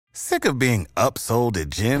Sick of being upsold at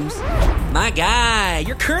gyms? My guy,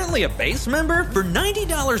 you're currently a base member? For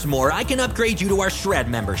 $90 more, I can upgrade you to our Shred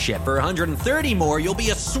membership. For $130 more, you'll be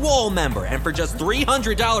a Swole member. And for just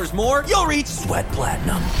 $300 more, you'll reach Sweat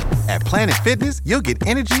Platinum. At Planet Fitness, you'll get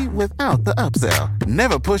energy without the upsell.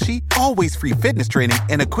 Never pushy, always free fitness training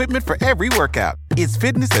and equipment for every workout. It's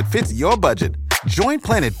fitness that fits your budget. Join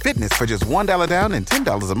Planet Fitness for just $1 down and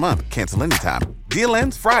 $10 a month. Cancel anytime. Deal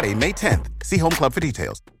ends Friday, May 10th. See Home Club for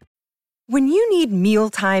details. When you need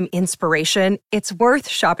mealtime inspiration, it's worth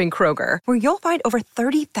shopping Kroger, where you'll find over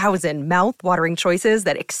 30,000 mouth-watering choices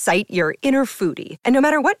that excite your inner foodie. And no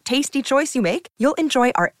matter what tasty choice you make, you'll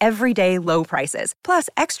enjoy our everyday low prices, plus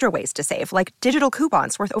extra ways to save, like digital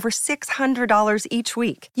coupons worth over $600 each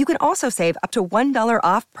week. You can also save up to $1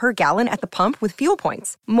 off per gallon at the pump with fuel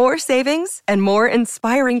points. More savings and more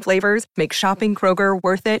inspiring flavors make shopping Kroger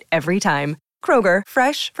worth it every time. Kroger,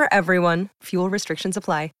 fresh for everyone. Fuel restrictions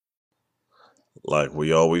apply. Like we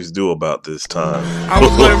always do about this time. I was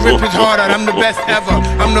gonna rip his heart out, I'm the best ever.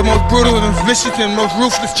 I'm the most brutal and vicious and most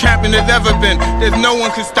ruthless champion there's ever been. There's no one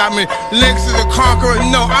can stop me. Lynx is a conqueror,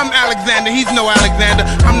 no, I'm Alexander, he's no Alexander.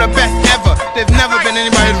 I'm the best ever, there's never been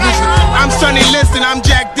anybody as ruthless. I'm Sonny Liston, I'm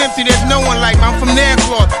Jack Dempsey, there's no one like me. I'm from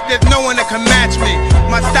Nairclaw, there's no one that can match me.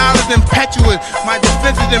 My style is impetuous, my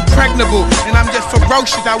defense is impregnable, and I'm just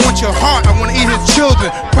ferocious. I want your heart, I wanna eat his children.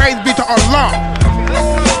 Praise be to Allah.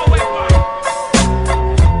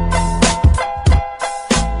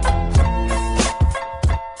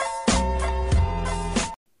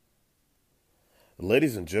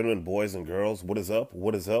 Ladies and gentlemen, boys and girls, what is up?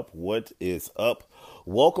 What is up? What is up?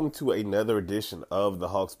 Welcome to another edition of the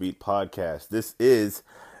Hawks Beat podcast. This is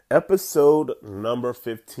episode number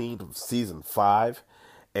 15 of season 5.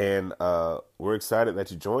 And we're excited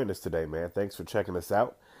that you joined us today, man. Thanks for checking us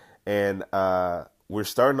out. And we're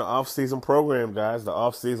starting the off-season program, guys, the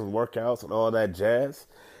off-season workouts and all that jazz.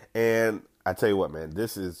 And I tell you what, man,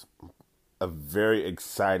 this is a very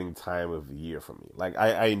exciting time of the year for me. Like,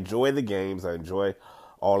 I enjoy the games, I enjoy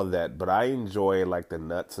all of that, but I enjoy like the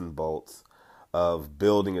nuts and bolts of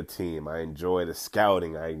building a team. I enjoy the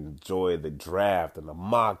scouting, I enjoy the draft and the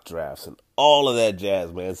mock drafts and all of that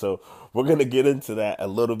jazz, man. So we're going to get into that a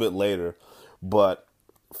little bit later, but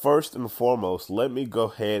first and foremost, let me go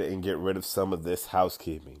ahead and get rid of some of this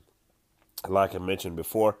housekeeping. Like I mentioned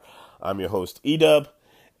before, I'm your host, E-Dub.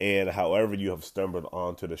 And however you have stumbled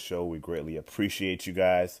onto the show, we greatly appreciate you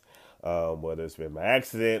guys. Whether it's been by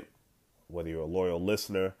accident, whether you're a loyal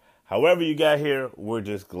listener, however you got here, we're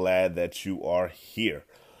just glad that you are here.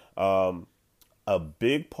 A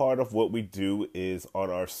big part of what we do is on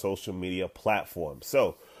our social media platforms.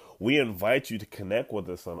 So we invite you to connect with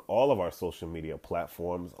us on all of our social media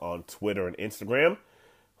platforms on Twitter and Instagram.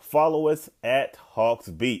 Follow us at Hawks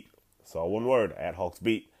Beat. It's all one word, at Hawks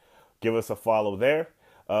Beat. Give us a follow there.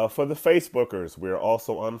 For the Facebookers, we're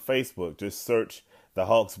also on Facebook. Just search the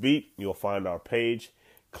Hawks Beat. You'll find our page.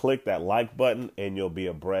 Click that like button and you'll be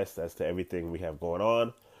abreast as to everything we have going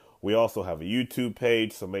on. We also have a YouTube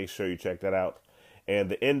page, so make sure you check that out. And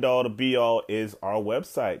the end all to be all is our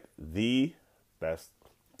website. That's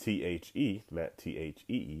T-H-E, not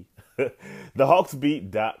T-H-E-E.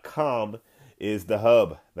 TheHawksBeat.com is the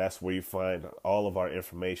hub. That's where you find all of our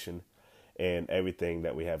information and everything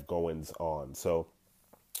that we have goings on. So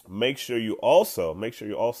Make sure you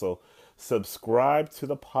also subscribe to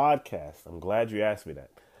the podcast. I'm glad you asked me that.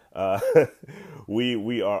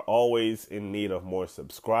 We are always in need of more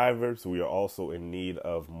subscribers. We are also in need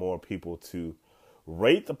of more people to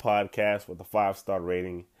rate the podcast with a 5-star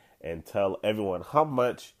rating and tell everyone how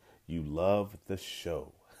much you love the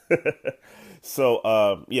show.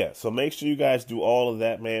 So make sure you guys do all of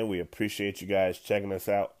that, man. We appreciate you guys checking us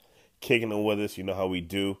out, kicking it with us. You know how we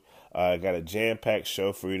do. Got a jam-packed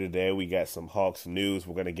show for you today. We got some Hawks news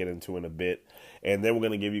we're going to get into in a bit. And then we're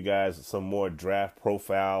going to give you guys some more draft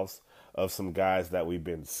profiles of some guys that we've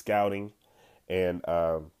been scouting. And,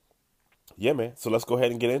 man, so let's go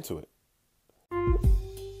ahead and get into it.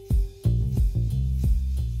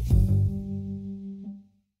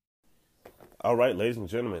 All right, ladies and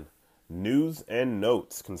gentlemen, news and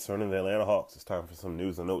notes concerning the Atlanta Hawks. It's time for some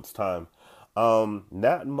news and notes time.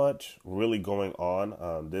 Not much really going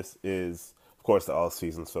on. This is, of course, the off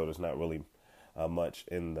season, so there's not really much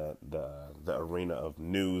in the arena of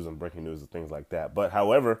news and breaking news and things like that. But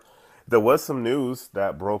however, there was some news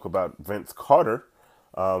that broke about Vince Carter,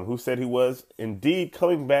 who said he was indeed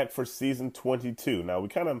coming back for season 22. Now he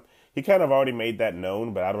kind of already made that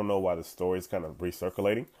known, but I don't know why the story is kind of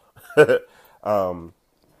recirculating.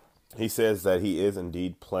 He says that he is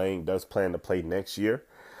indeed does plan to play next year.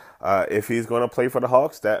 If he's going to play for the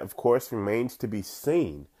Hawks, that, of course, remains to be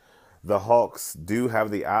seen. The Hawks do have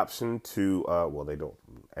the option to, well, they don't.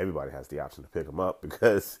 Everybody has the option to pick him up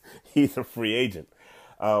because he's a free agent.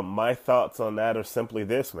 My thoughts on that are simply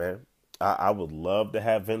this, man. I would love to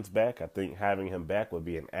have Vince back. I think having him back would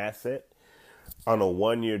be an asset. On a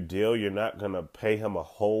 1-year deal, you're not going to pay him a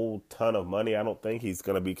whole ton of money. I don't think he's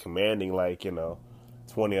going to be commanding like, 20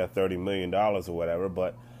 or $30 million or whatever.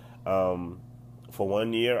 But for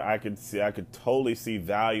 1 year, I could totally see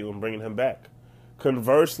value in bringing him back.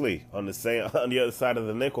 Conversely, on the other side of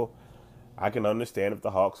the nickel, I can understand if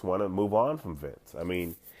the Hawks want to move on from Vince. I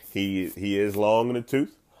mean, he is long in the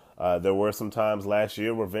tooth. There were some times last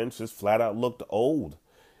year where Vince just flat out looked old.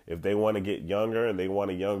 If they want to get younger and they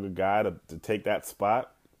want a younger guy to take that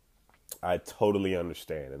spot, I totally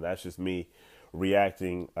understand. And that's just me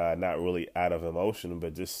reacting, not really out of emotion,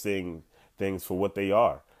 but just seeing things for what they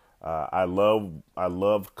are. I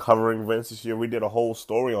love covering Vince this year. We did a whole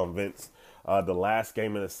story on Vince the last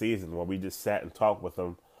game of the season where we just sat and talked with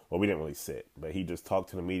him. Well, we didn't really sit, but he just talked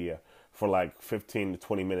to the media for like 15 to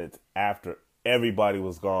 20 minutes after everybody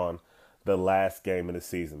was gone the last game of the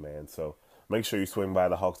season, man. So make sure you swing by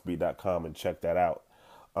thehawksbeat.com and check that out.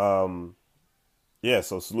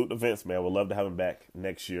 So salute to Vince, man. We'd love to have him back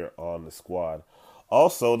next year on the squad.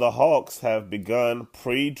 Also, the Hawks have begun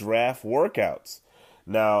pre-draft workouts.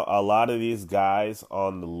 Now, a lot of these guys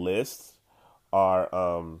on the list are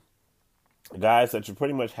guys that you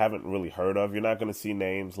pretty much haven't really heard of. You're not going to see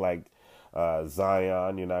names like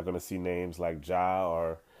Zion. You're not going to see names like Ja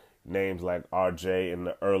or names like RJ in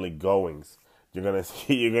the early goings. You're gonna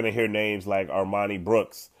hear names like Armani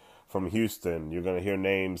Brooks from Houston. You're gonna hear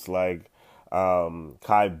names like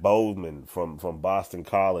Kai Bozeman from Boston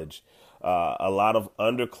College. A lot of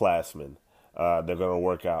underclassmen they're gonna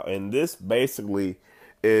work out, and this basically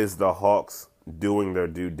is the Hawks doing their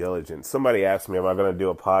due diligence. Somebody asked me, "Am I gonna do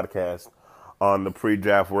a podcast on the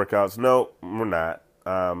pre-draft workouts?" No, we're not.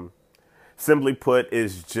 Simply put,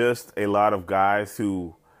 it's just a lot of guys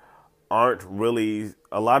who aren't really,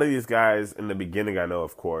 a lot of these guys in the beginning, I know,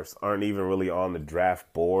 of course, aren't even really on the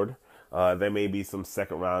draft board. There may be some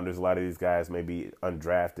second rounders. A lot of these guys may be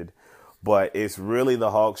undrafted. But it's really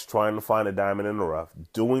the Hawks trying to find a diamond in the rough,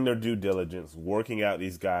 doing their due diligence, working out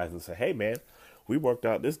these guys and say, hey, man, we worked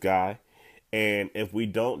out this guy. And if we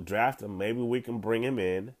don't draft him, maybe we can bring him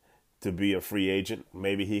in to be a free agent.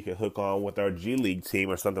 Maybe he can hook on with our G League team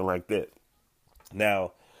or something like that.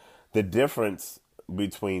 Now, the difference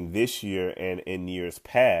between this year and in years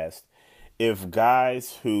past, if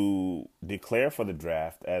guys who declare for the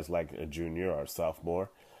draft as like a junior or sophomore,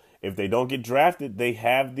 if they don't get drafted, they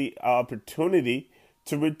have the opportunity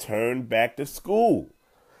to return back to school.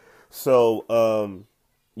 So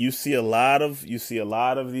you see a lot of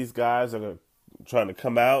these guys are trying to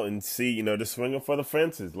come out and see, they're swinging for the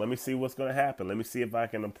fences. Let me see what's going to happen. Let me see if I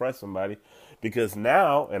can impress somebody. Because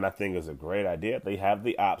now, and I think it's a great idea, they have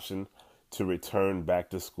the option to return back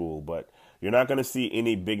to school. But you're not going to see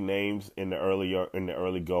any big names in the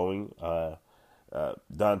early going.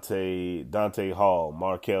 Dante Hall,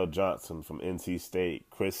 Markel Johnson from NC State,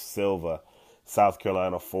 Chris Silva, South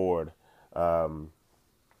Carolina Ford. You're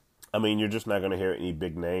just not going to hear any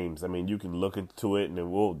big names. You can look into it,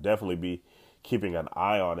 and we'll definitely be keeping an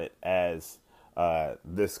eye on it as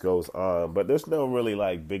this goes on. But there's no really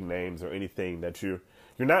like big names or anything that you're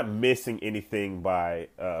not missing anything by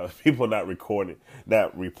people not reporting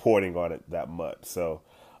on it that much. So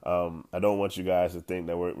I don't want you guys to think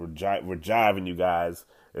that we're jiving you guys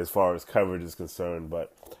as far as coverage is concerned,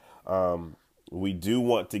 but we do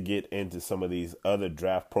want to get into some of these other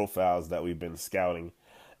draft profiles that we've been scouting,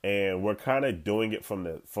 and we're kind of doing it from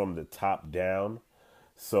the top down.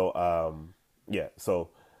 So so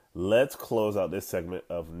let's close out this segment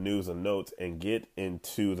of news and notes and get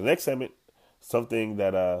into the next segment, something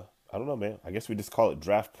that I don't know, man. I guess we just call it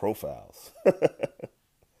draft profiles.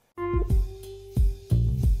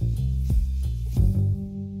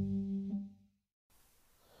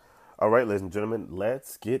 All right, ladies and gentlemen,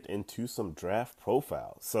 let's get into some draft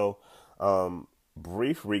profiles. So,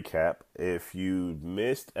 brief recap. If you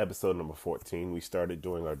missed episode number 14, we started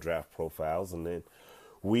doing our draft profiles, and then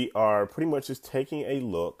we are pretty much just taking a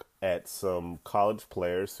look at some college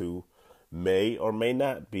players who may or may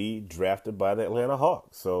not be drafted by the Atlanta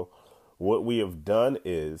Hawks. So what we have done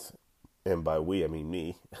is, and by we, I mean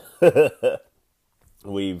me,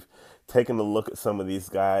 we've taken a look at some of these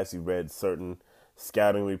guys. You read certain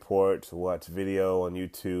scouting reports, watched video on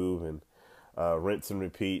YouTube, and rinse and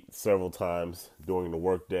repeat several times during the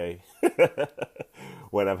workday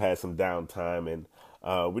when I've had some downtime. And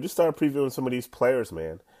we just started previewing some of these players,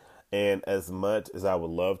 man. And as much as I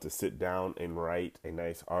would love to sit down and write a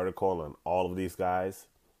nice article on all of these guys,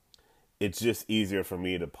 it's just easier for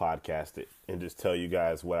me to podcast it and just tell you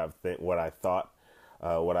guys what I thought,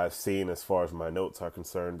 what I've seen as far as my notes are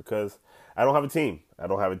concerned, because I don't have a team. I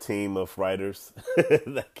don't have a team of writers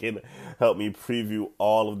that can help me preview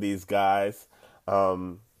all of these guys.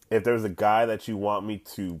 If there's a guy that you want me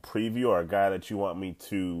to preview or a guy that you want me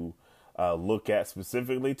to look at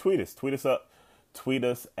specifically, tweet us. Tweet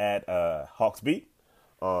us at HawksBeat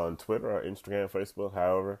on Twitter or Instagram, Facebook,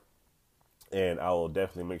 however. And I will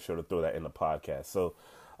definitely make sure to throw that in the podcast. So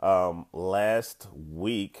last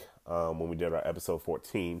week, when we did our episode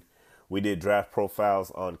 14, we did draft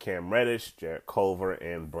profiles on Cam Reddish, Jarrett Culver,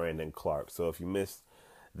 and Brandon Clark. So if you missed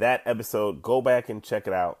that episode, go back and check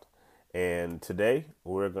it out. And today,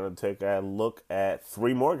 we're going to take a look at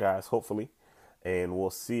 3 more guys, hopefully. And we'll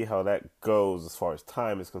see how that goes as far as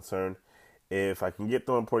time is concerned. If I can get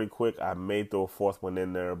through them pretty quick, I may throw a 4th one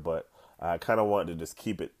in there. But I kind of wanted to just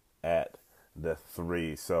keep it at the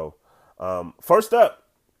 3. So first up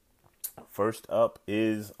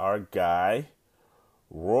is our guy,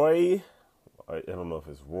 Roy. I don't know if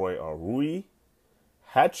it's Roy or Rui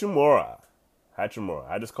Hachimura. I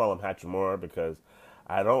just call him Hachimura because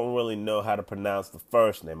I don't really know how to pronounce the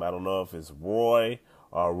first name. I don't know if it's Roy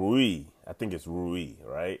or Rui. I think it's Rui,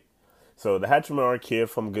 right? So the Hachimura kid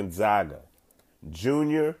from Gonzaga,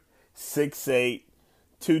 junior, 6'8",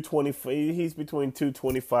 225. He's between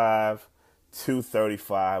 225,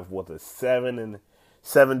 235 with a 7'2"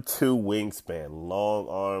 wingspan, long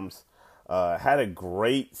arms. Had a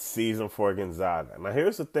great season for Gonzaga. Now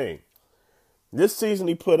here's the thing. This season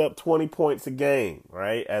he put up 20 points a game,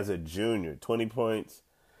 right? As a junior, 20 points,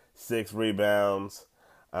 6 rebounds.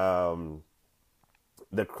 The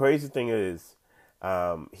crazy thing is,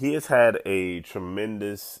 he has had a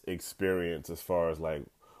tremendous experience as far as like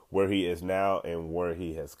where he is now and where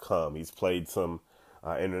he has come. He's played some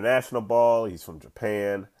international ball. He's from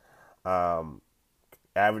Japan.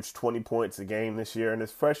 Averaged 20 points a game this year. In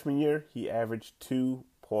his freshman year, he averaged 2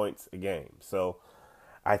 points a game. So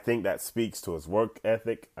I think that speaks to his work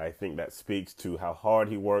ethic. I think that speaks to how hard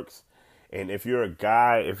he works. And if you're a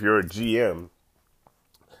GM,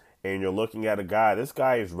 and you're looking at a guy, this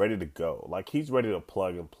guy is ready to go. Like, he's ready to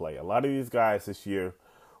plug and play. A lot of these guys this year,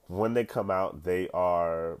 when they come out, they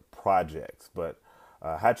are projects. But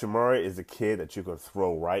Hachimura is a kid that you can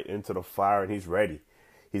throw right into the fire, and he's ready.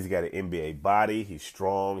 He's got an NBA body. He's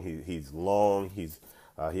strong. He's long. He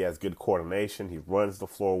has good coordination. He runs the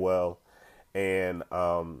floor well. And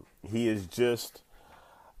he is just,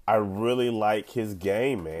 I really like his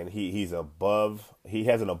game, man. He has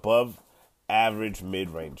an above average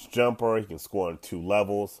mid-range jumper. He can score on 2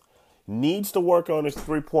 levels. Needs to work on his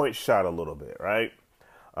 3-point shot a little bit, right?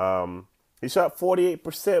 He shot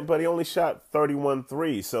 48%, but he only shot 31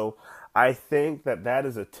 threes. So I think that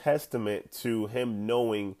is a testament to him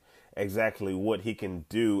knowing exactly what he can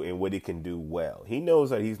do and what he can do well. He knows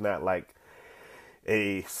that he's not like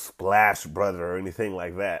a splash brother or anything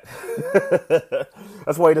like that.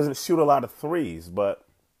 That's why he doesn't shoot a lot of threes, but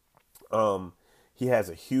he has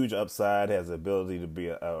a huge upside, has the ability to be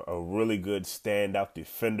a really good standout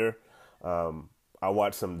defender. I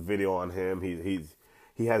watched some video on him.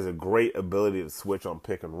 He has a great ability to switch on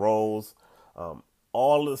pick and rolls.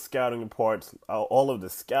 All of the scouting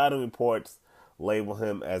reports label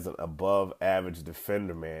him as an above average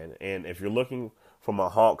defender, man. And if you're looking from a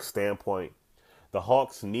Hawks standpoint, the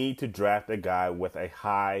Hawks need to draft a guy with a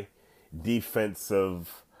high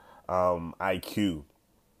defensive IQ.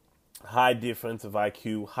 High defensive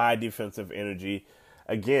IQ, high defensive energy.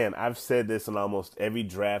 Again, I've said this in almost every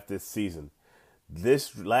draft this season.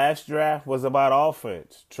 This last draft was about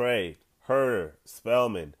offense. Trey, Herter,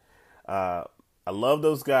 Spellman. I love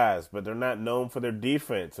those guys, but they're not known for their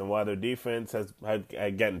defense. And while their defense has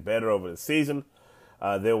gotten better over the season,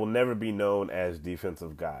 they will never be known as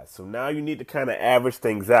defensive guys. So now you need to kind of average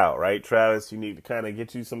things out, right, Travis? You need to kind of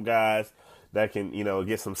get you some guys that can,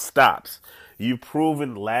 get some stops. You've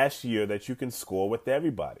proven last year that you can score with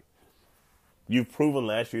everybody. So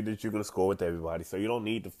you don't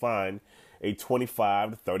need to find a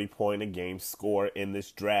 25 to 30 point a game score in this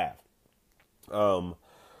draft.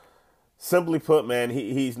 Simply put, man,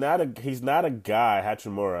 he's not a guy.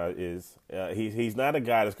 Hachimura is. He's not a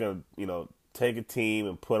guy that's gonna take a team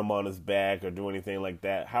and put him on his back or do anything like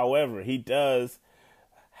that. However, he does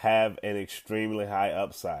have an extremely high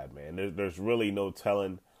upside, man. There's really no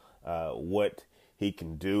telling what he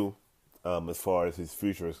can do as far as his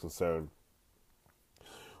future is concerned.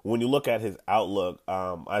 When you look at his outlook,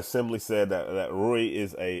 I simply said that Rui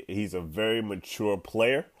he's a very mature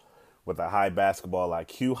player with a high basketball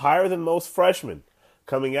IQ, higher than most freshmen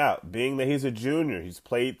coming out, being that he's a junior. He's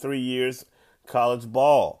played 3 years college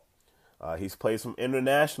ball. He's played some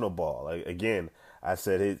international ball. Again, I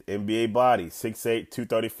said his NBA body, 6'8",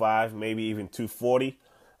 235, maybe even 240.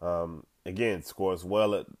 Again, scores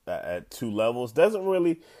well at two levels.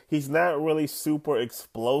 He's not really super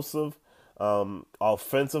explosive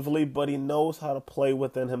offensively, but he knows how to play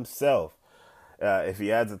within himself. If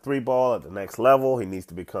he adds a three ball at the next level, he needs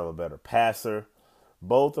to become a better passer.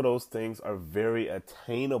 Both of those things are very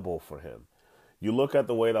attainable for him. You look at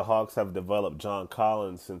the way the Hawks have developed John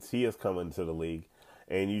Collins since he has come into the league,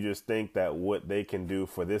 and you just think that what they can do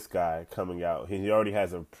for this guy coming out, he already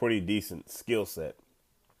has a pretty decent skill set.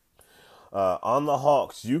 On the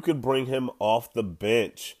Hawks, you could bring him off the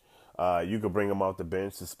bench. You could bring him off the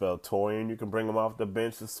bench to spell Torian. You can bring him off the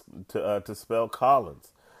bench to spell Collins.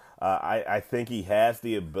 I think he has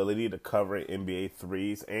the ability to cover NBA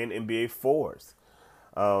threes and NBA fours.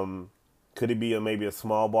 Could he be maybe a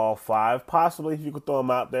small ball five? Possibly, if you could throw him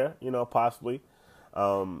out there, possibly.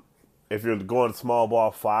 If you're going small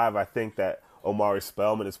ball five, I think that Omari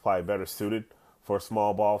Spellman is probably better suited for a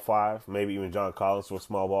small ball five. Maybe even John Collins for a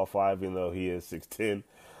small ball five, even though he is 6'10".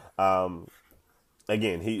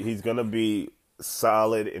 Again, he's going to be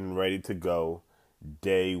solid and ready to go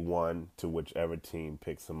day one to whichever team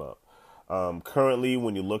picks him up. Currently,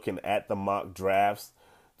 when you're looking at the mock drafts,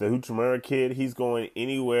 the Hachimura kid, he's going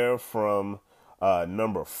anywhere from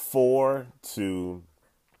number 4 to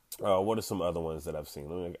what are some other ones that I've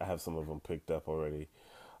seen? I have some of them picked up already.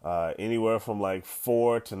 Anywhere from like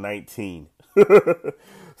 4 to 19.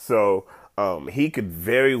 So he could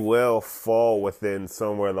very well fall within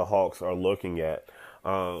somewhere the Hawks are looking at.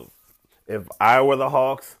 If I were the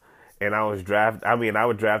Hawks and I was I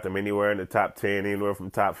would draft him anywhere in the top 10, anywhere from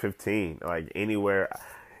top 15, like anywhere.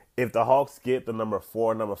 If the Hawks get the number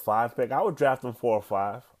 4, number 5 pick, I would draft him 4 or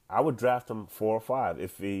 5. I would draft him 4 or 5.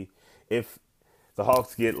 If the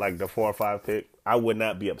Hawks get like the 4 or 5 pick, I would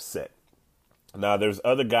not be upset. Now there's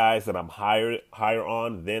other guys that I'm higher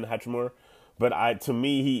on than Hachimura, but to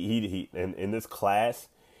me he in this class,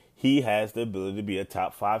 he has the ability to be a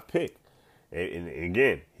top 5 pick. And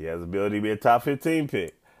again, he has the ability to be a top 15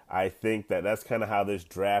 pick. I think that's kind of how this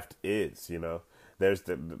draft is, There's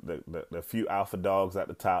the few alpha dogs at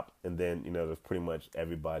the top, and then, there's pretty much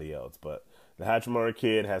everybody else. But the Hachimura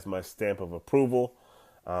kid has my stamp of approval.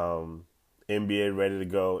 NBA ready to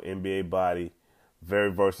go, NBA body,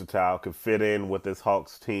 very versatile, could fit in with this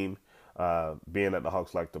Hawks team. Being that the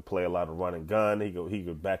Hawks like to play a lot of run and gun, he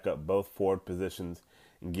could back up both forward positions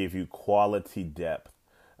and give you quality depth,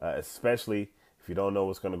 especially if you don't know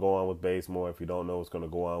what's going to go on with Bazemore, if you don't know what's going to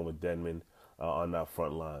go on with Dedmon on that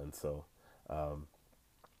front line. So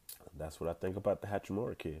that's what I think about the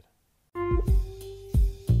Hachimura kid.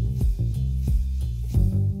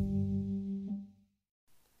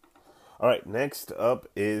 All right, next up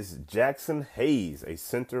is Jackson Hayes, a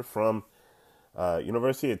center from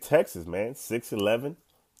University of Texas, man. 6'11",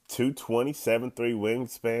 220, 7'3"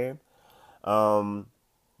 wingspan.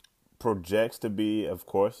 Projects to be, of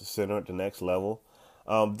course, a center at the next level.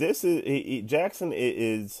 Jackson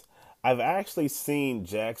is. I've actually seen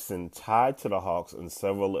Jackson tied to the Hawks in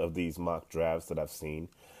several of these mock drafts that I've seen.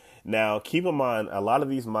 Now, keep in mind, a lot of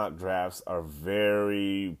these mock drafts are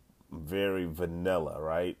very, very vanilla,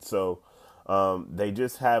 right? So they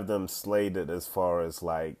just have them slated as far as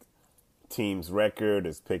like team's record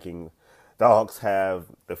is picking. The Hawks have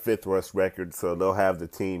the 5th worst record, so they'll have the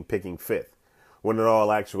team picking 5th. When in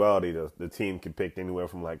all actuality, the team can pick anywhere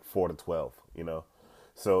from like 4 to 12,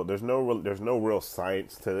 So there's no real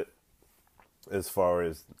science to it as far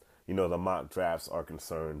as, the mock drafts are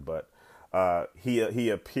concerned. But he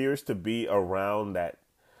appears to be around that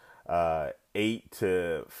 8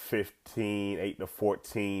 to 15, 8 to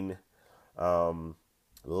 14,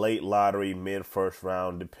 late lottery, mid first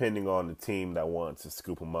round, depending on the team that wants to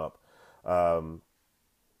scoop him up.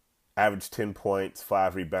 Average 10 points,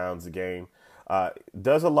 5 rebounds a game.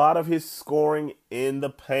 Does a lot of his scoring in the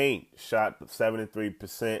paint. Shot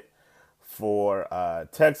 73% for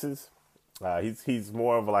Texas. He's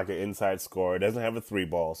more of like an inside scorer. Doesn't have a 3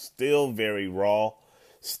 ball. Still very raw.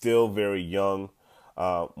 Still very young.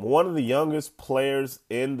 One of the youngest players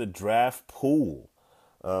in the draft pool.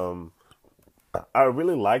 I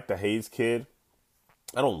really like the Hayes kid.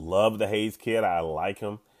 I don't love the Hayes kid. I like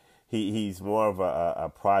him. He's more of a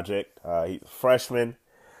project. He's a freshman.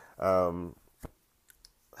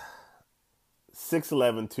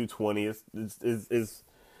 6'11", 220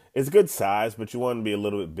 is good size, but you want to be a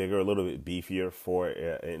little bit bigger, a little bit beefier for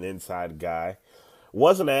an inside guy.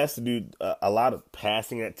 Wasn't asked to do a lot of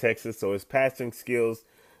passing at Texas, so his passing skills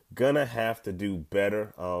gonna have to do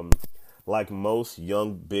better. Like most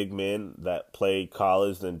young big men that play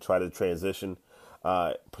college and try to transition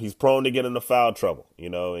He's prone to get into foul trouble,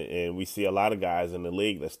 and we see a lot of guys in the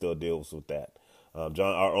league that still deals with that.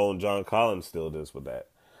 Our own John Collins still deals with that.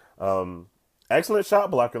 Excellent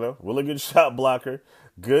shot blocker, though. Really good shot blocker.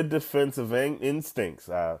 Good defensive instincts.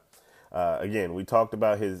 Again, we talked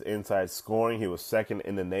about his inside scoring. He was second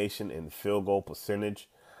in the nation in field goal percentage.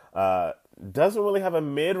 Doesn't really have a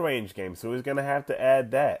mid-range game, so he's going to have to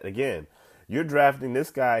add that. Again, you're drafting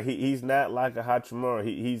this guy. He's not like a Hachimura.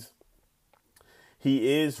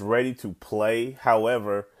 He is ready to play.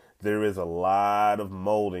 However, there is a lot of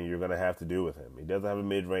molding you're going to have to do with him. He doesn't have a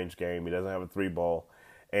mid-range game. He doesn't have a three ball.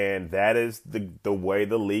 And that is the way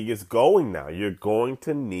the league is going now. You're going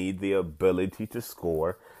to need the ability to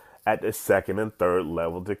score at the second and third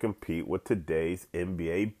level to compete with today's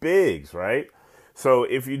NBA bigs, right? So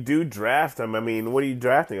if you do draft him, I mean, what are you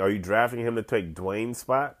drafting? Are you drafting him to take Dwayne's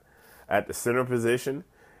spot at the center position?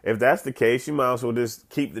 If that's the case, you might as well just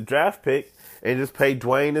keep the draft pick and just pay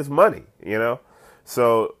Dwayne his money,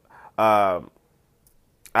 So, I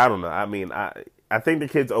don't know. I mean, I think the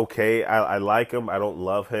kid's okay. I like him. I don't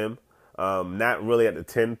love him. Not really at the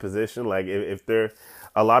 10 position. Like, if they're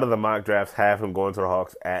a lot of the mock drafts have him going to the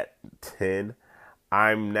Hawks at 10.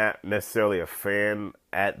 I'm not necessarily a fan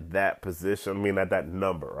at that position. I mean, at that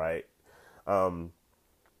number, right?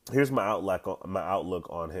 Here's my outlook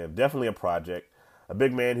on him. Definitely a project. A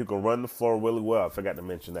big man who can run the floor really well. I forgot to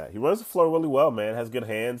mention that. He runs the floor really well, man. Has good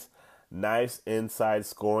hands. Nice inside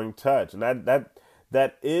scoring touch. And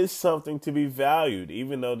that is something to be valued,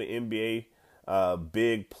 even though the NBA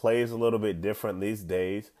big plays a little bit different these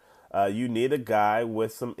days. You need a guy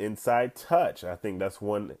with some inside touch. I think that's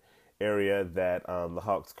one area that the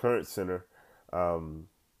Hawks' current center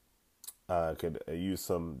could use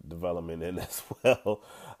some development in as well.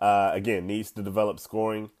 Again, needs to develop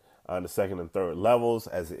scoring on the second and third levels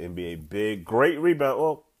as an NBA big. Great rebound.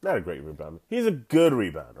 Well, not a great rebounder. He's a good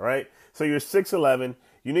rebounder, right? So you're 6'11".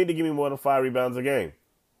 You need to give me more than 5 rebounds a game.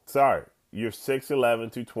 Sorry. You're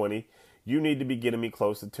 6'11", 220. You need to be getting me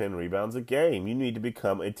close to 10 rebounds a game. You need to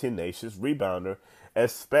become a tenacious rebounder,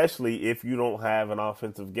 especially if you don't have an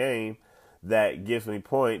offensive game that gives me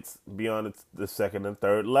points beyond the second and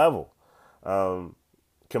third level.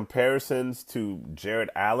 Comparisons to Jared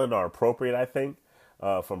Allen are appropriate, I think,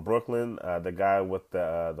 from Brooklyn, the guy with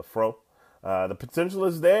the fro. The potential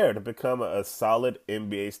is there to become a solid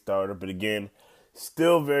NBA starter, but again,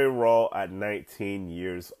 still very raw at 19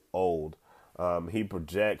 years old. He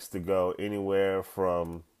projects to go anywhere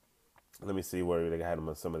from, let me see where they had him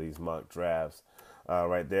on some of these mock drafts.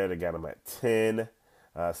 Right there, they got him at 10.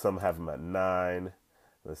 Some have him at 9.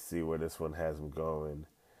 Let's see where this one has him going.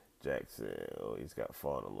 Jackson, he's got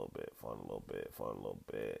fallen a little bit.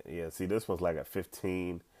 Yeah, see, this one's like at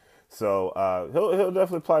 15. So he'll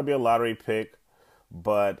definitely probably be a lottery pick.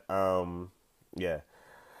 But, yeah,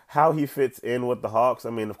 how he fits in with the Hawks,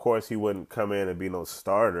 I mean, of course, he wouldn't come in and be no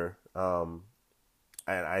starter. And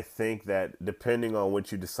I think that depending on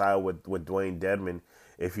what you decide with Dwayne Dedmon,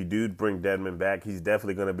 if you do bring Dedmon back, he's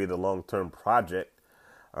definitely going to be the long-term project.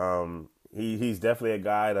 He's definitely a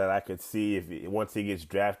guy that I could see once he gets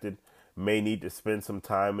drafted, may need to spend some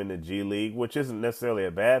time in the G League, which isn't necessarily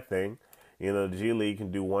a bad thing. The G League can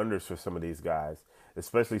do wonders for some of these guys,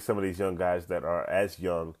 especially some of these young guys that are as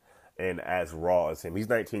young and as raw as him. He's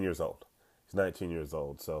 19 years old.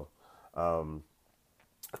 So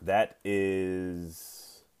that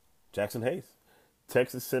is Jackson Hayes,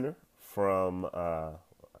 Texas center from, of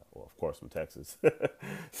course, from Texas.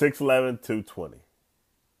 6'11", 220.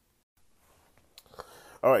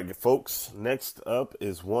 All right, folks, next up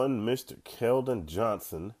is one Mr. Keldon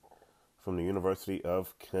Johnson from the University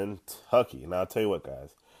of Kentucky. And I'll tell you what,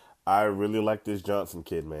 guys, I really like this Johnson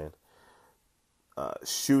kid, man.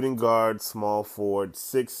 Shooting guard, small forward,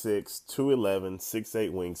 6'6", 211,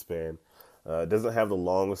 6'8" wingspan. Doesn't have the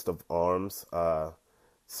longest of arms, 6'6",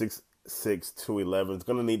 211. Is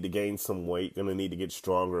going to need to gain some weight, going to need to get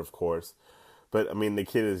stronger, of course. But, I mean, the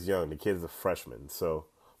kid is young. The kid is a freshman. So,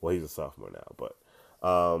 well, he's a sophomore now, but.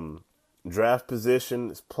 Draft position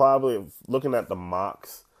is probably, looking at the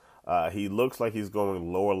mocks, he looks like he's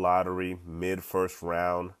going lower lottery, mid-first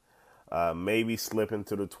round, maybe slip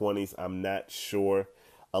into the 20s. I'm not sure.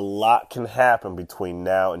 A lot can happen between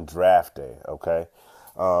now and draft day, okay?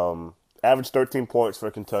 Average 13 points for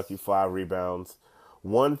Kentucky, 5 rebounds.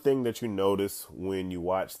 One thing that you notice when you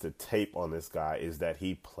watch the tape on this guy is that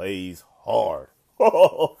he plays hard.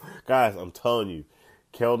 Guys, I'm telling you,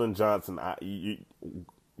 Keldon Johnson,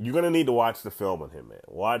 you're going to need to watch the film on him, man.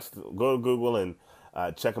 Go to Google and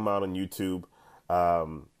check him out on YouTube.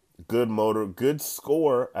 Good motor, good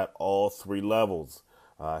scorer at all 3 levels.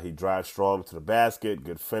 He drives strong to the basket,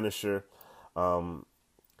 good finisher.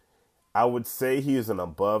 I would say he is an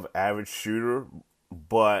above average shooter,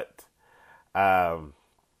 but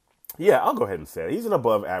yeah, I'll go ahead and say it. He's an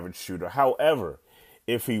above average shooter. However,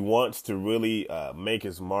 if he wants to really make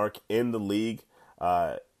his mark in the league,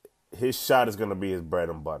 his shot is going to be his bread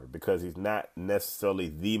and butter because he's not necessarily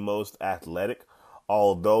the most athletic,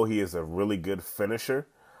 although he is a really good finisher.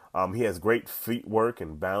 He has great feet work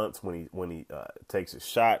and balance when he takes his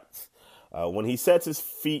shots. When he sets his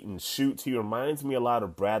feet and shoots, he reminds me a lot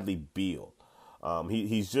of Bradley Beal.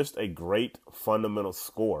 He's just a great fundamental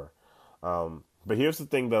scorer. But here's the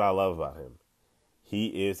thing that I love about him.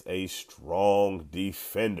 He is a strong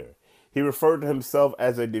defender. He referred to himself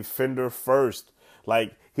as a defender first.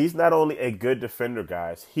 Like, he's not only a good defender,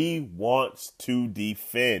 guys. He wants to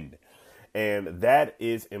defend. And that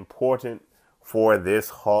is important for this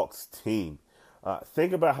Hawks team.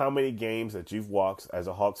 Think about how many games that you've watched as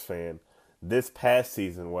a Hawks fan this past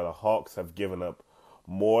season where the Hawks have given up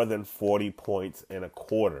more than 40 points in a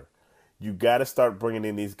quarter. You got to start bringing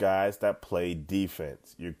in these guys that play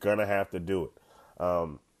defense. You're going to have to do it.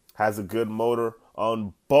 Has a good motor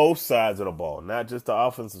on both sides of the ball, not just the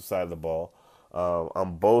offensive side of the ball,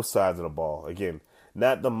 on both sides of the ball. Again,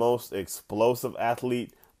 not the most explosive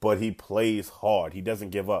athlete, but he plays hard. He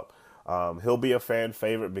doesn't give up. He'll be a fan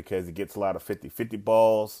favorite because he gets a lot of 50-50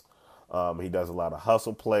 balls. He does a lot of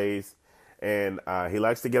hustle plays, and he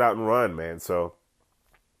likes to get out and run, man. So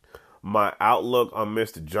my outlook on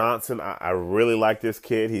Mr. Johnson, I really like this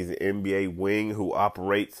kid. He's an NBA wing who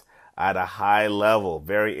operates at a high level,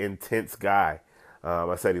 very intense guy.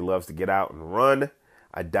 I said he loves to get out and run,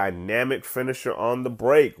 a dynamic finisher on the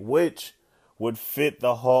break, which would fit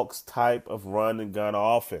the Hawks' type of run and gun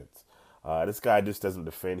offense. This guy just doesn't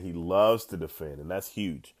defend. He loves to defend, and that's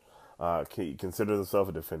huge. He considers himself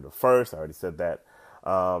a defender first. I already said that.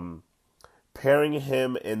 Pairing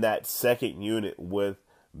him in that second unit with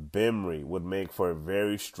Bembry would make for a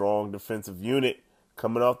very strong defensive unit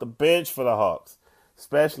coming off the bench for the Hawks,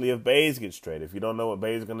 especially if Bays gets traded. If you don't know what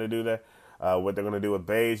Bays is going to do there, what they're going to do with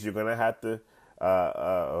Bays, you're going to have to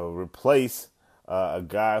replace a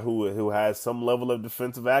guy who has some level of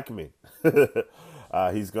defensive acumen.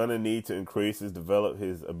 He's going to need to increase his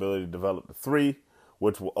ability to develop the three,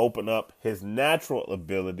 which will open up his natural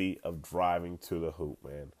ability of driving to the hoop,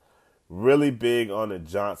 man. Really big on the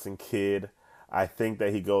Johnson kid. I think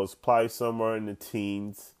that he goes probably somewhere in the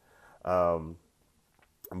teens. But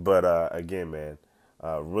again, man,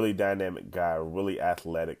 really dynamic guy, really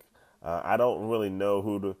athletic. I don't really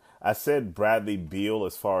know I said Bradley Beal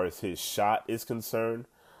as far as his shot is concerned,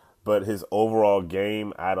 but his overall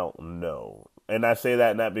game, I don't know. And I say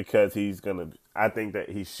that not because I think that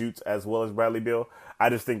he shoots as well as Bradley Beal. I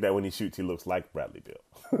just think that when he shoots, he looks like Bradley Beal.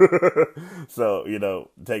 So,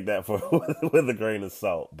 take that with a grain of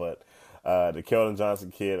salt. But the Keldon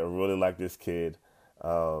Johnson kid, I really like this kid.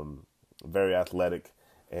 Very athletic.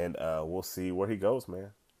 And we'll see where he goes,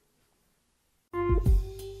 man.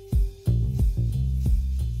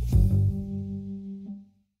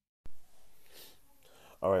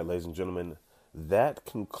 All right, ladies and gentlemen, that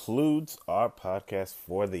concludes our podcast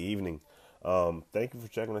for the evening. Thank you for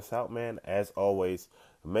checking us out, man. As always,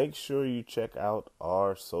 make sure you check out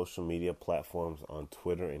our social media platforms on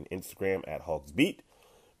Twitter and Instagram at HawksBeat.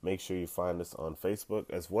 Make sure you find us on Facebook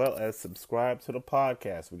as well as subscribe to the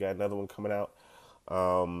podcast. We got another one coming out.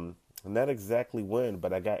 Not exactly when,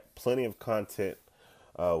 but I got plenty of content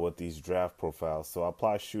with these draft profiles. So I'll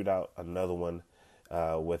probably shoot out another one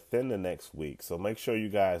within the next week. So make sure you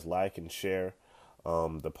guys like and share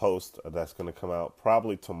the post that's going to come out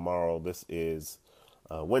probably tomorrow. This is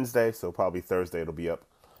Wednesday, so probably Thursday it'll be up.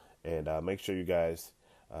 And make sure you guys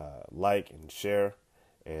like and share.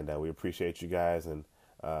 And we appreciate you guys. And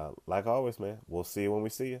like always, man, we'll see you when we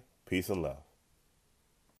see you. Peace and love.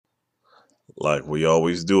 Like we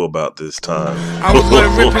always do about this time. I was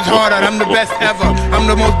gonna rip his heart out, I'm the best ever. I'm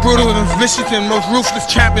the most brutal and vicious and most ruthless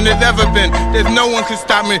champion there's ever been. There's no one can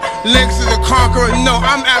stop me. Lynx is a conqueror, no,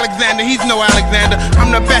 I'm Alexander, he's no Alexander.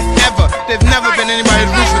 I'm the best ever, there's never been anybody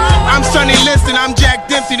as ruthless. I'm Sonny Liston, I'm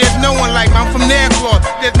Jack Dempsey, there's no one like me. I'm from Nairclaw,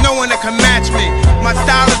 there's no one that can match me. My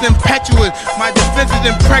style is impetuous, my defense is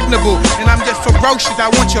impregnable, and I'm just ferocious.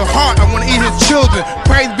 I want your heart, I want to eat his children.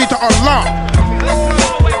 Praise be to Allah.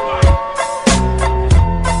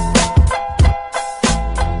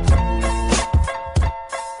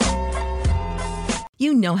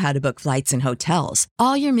 You know how to book flights and hotels.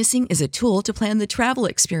 All you're missing is a tool to plan the travel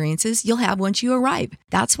experiences you'll have once you arrive.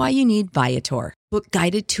 That's why you need Viator. Book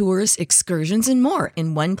guided tours, excursions, and more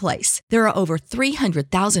in one place. There are over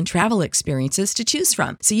 300,000 travel experiences to choose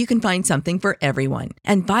from, so you can find something for everyone.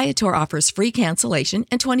 And Viator offers free cancellation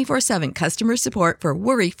and 24/7 customer support for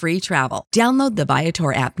worry-free travel. Download the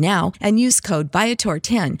Viator app now and use code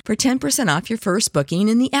Viator10 for 10% off your first booking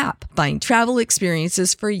in the app. Find travel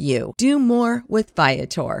experiences for you. Do more with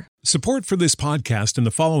Viator. Support for this podcast and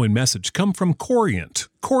the following message come from Corient.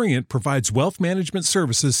 Corient provides wealth management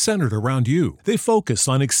services centered around you. They focus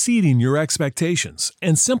on exceeding your expectations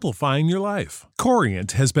and simplifying your life.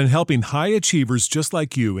 Corient has been helping high achievers just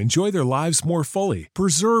like you enjoy their lives more fully,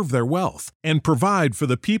 preserve their wealth, and provide for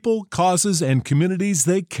the people, causes, and communities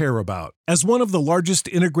they care about. As one of the largest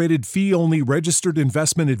integrated fee-only registered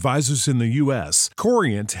investment advisors in the U.S.,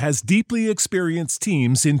 Corient has deeply experienced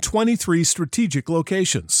teams in 23 strategic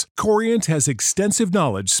locations. Corient has extensive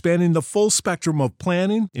knowledge spanning the full spectrum of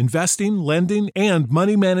planning, investing, lending, and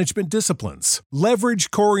money management disciplines.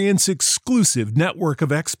 Leverage Corient's exclusive network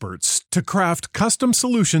of experts to craft custom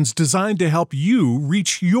solutions designed to help you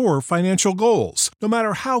reach your financial goals, no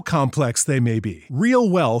matter how complex they may be. Real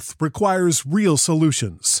wealth requires real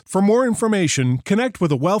solutions. For more information, connect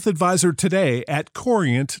with a wealth advisor today at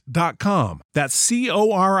Corient.com. That's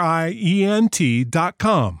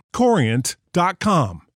Corient.com. Corient.com.